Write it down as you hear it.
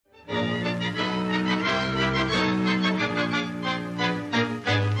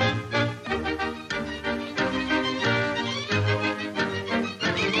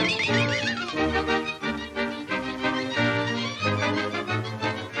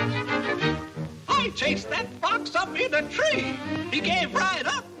I chased that fox up in a tree. He gave right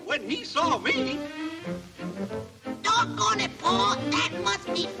up when he saw me. Doggone it, Paul. That must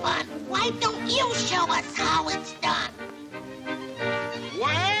be fun. Why don't you show us how it's done?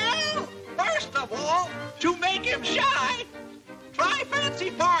 Well, first of all, to make him shy, try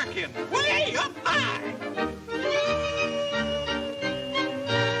fancy parking way up high.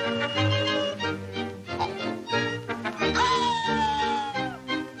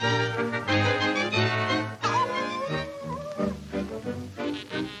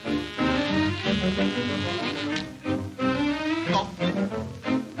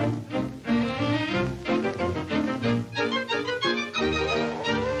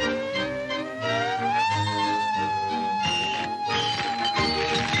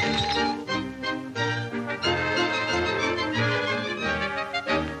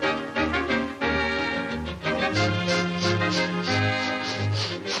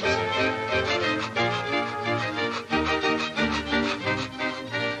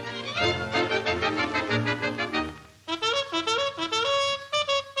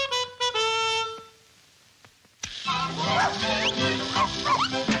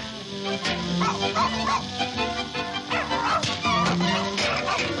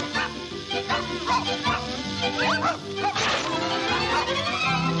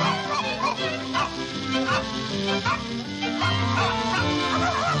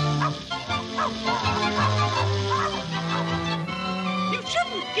 You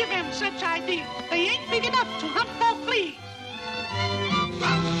shouldn't give him such ideas. They ain't big enough to hunt for fleas.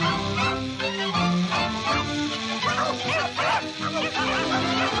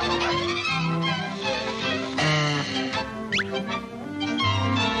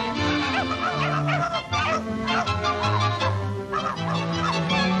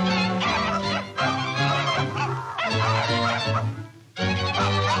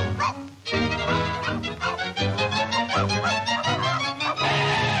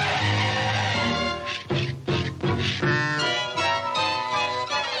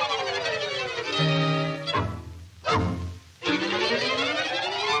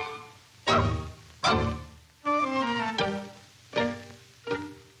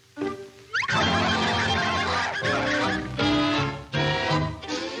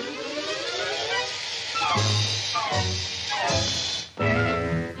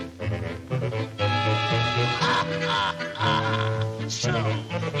 So,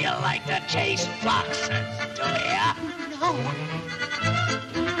 you like to chase foxes, do ya? No.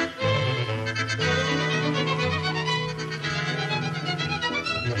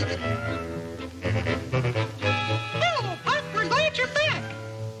 Hello, Pup, we're glad you're back.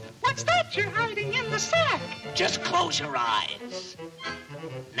 What's that you're hiding in the sack? Just close your eyes.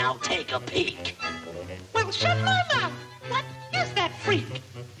 Now take a peek. Well, shut my mouth. What is that freak?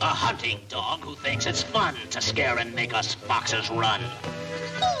 A hunting dog who thinks it's fun to scare and make us foxes run.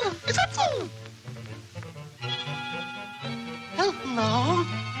 Is that so? Hello?